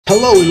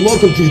Hello and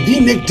welcome to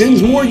the Nick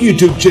Dinsmore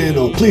YouTube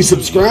channel. Please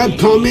subscribe,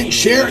 comment,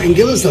 share, and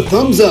give us a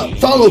thumbs up.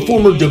 Follow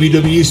former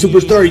WWE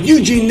superstar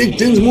Eugene Nick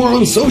Dinsmore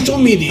on social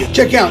media.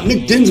 Check out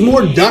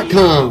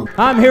nickdinsmore.com.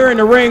 I'm here in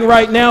the ring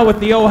right now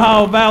with the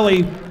Ohio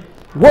Valley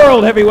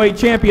World Heavyweight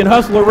Champion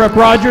Hustler Rip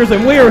Rogers,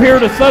 and we are here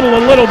to settle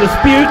a little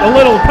dispute, a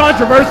little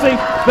controversy,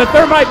 that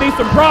there might be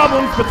some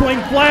problems between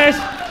Flash,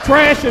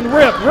 Trash, and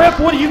Rip. Rip,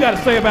 what do you got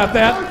to say about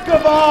that?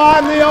 First of all,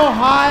 I'm the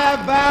Ohio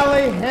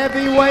Valley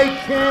Heavyweight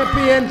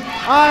Champion.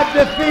 I've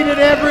defeated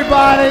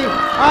everybody.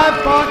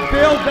 I've fought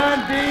Bill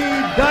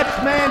Dundee, Dutch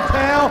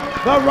Mantel,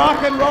 the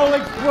Rock and Roll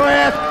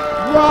Express,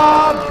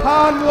 Rob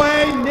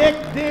Conway, Nick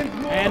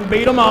Dinsmore. And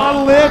beat them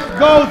all. The list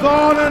goes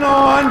on and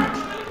on.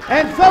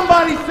 And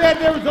somebody said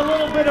there was a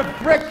little bit of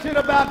friction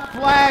about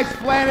Flash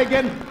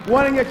Flanagan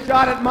wanting a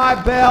shot at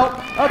my belt,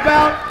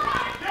 about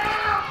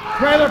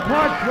Trailer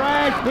Park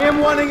Trash, him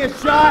wanting a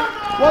shot.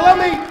 Well,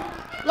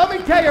 let me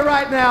tell you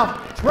right now,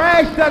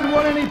 Trash doesn't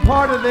want any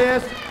part of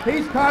this.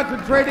 He's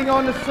concentrating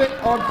on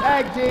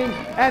tag team,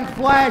 and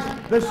Flash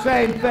the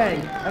same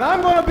thing. And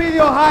I'm going to be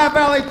the Ohio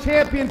Valley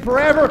champion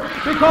forever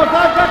because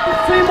I've got to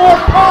see more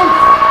punks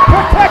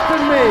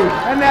protecting me,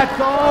 and that's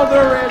all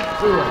there is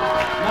to it.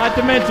 Not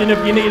to mention,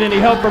 if you need any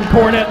help from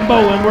Cornette and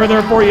Bolin, we're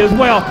there for you as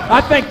well. I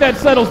think that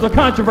settles the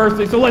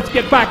controversy, so let's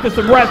get back to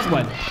some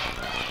wrestling.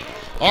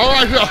 All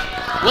right,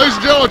 ladies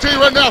and gentlemen, I'll tell you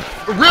right now,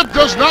 Rip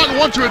does not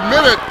want to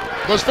admit it,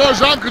 but as far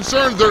as I'm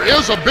concerned, there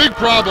is a big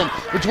problem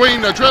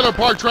between Trailer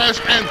Park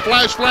Trash and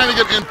Flash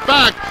Flanagan. In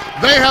fact,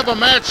 they have a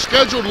match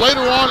scheduled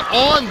later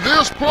on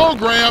this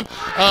program.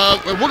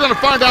 We're going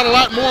to find out a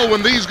lot more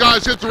when these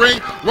guys hit the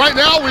ring. Right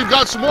now, we've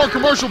got some more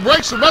commercial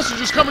breaks, some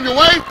messages coming your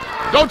way.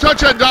 Don't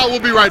touch that dial. We'll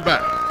be right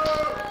back.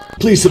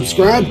 Please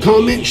subscribe,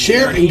 comment,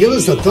 share, and give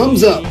us a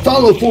thumbs up.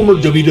 Follow former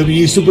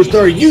WWE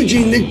superstar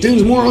Eugene Nick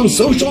Dinsmore on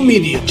social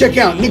media. Check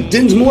out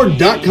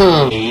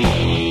nickdinsmore.com.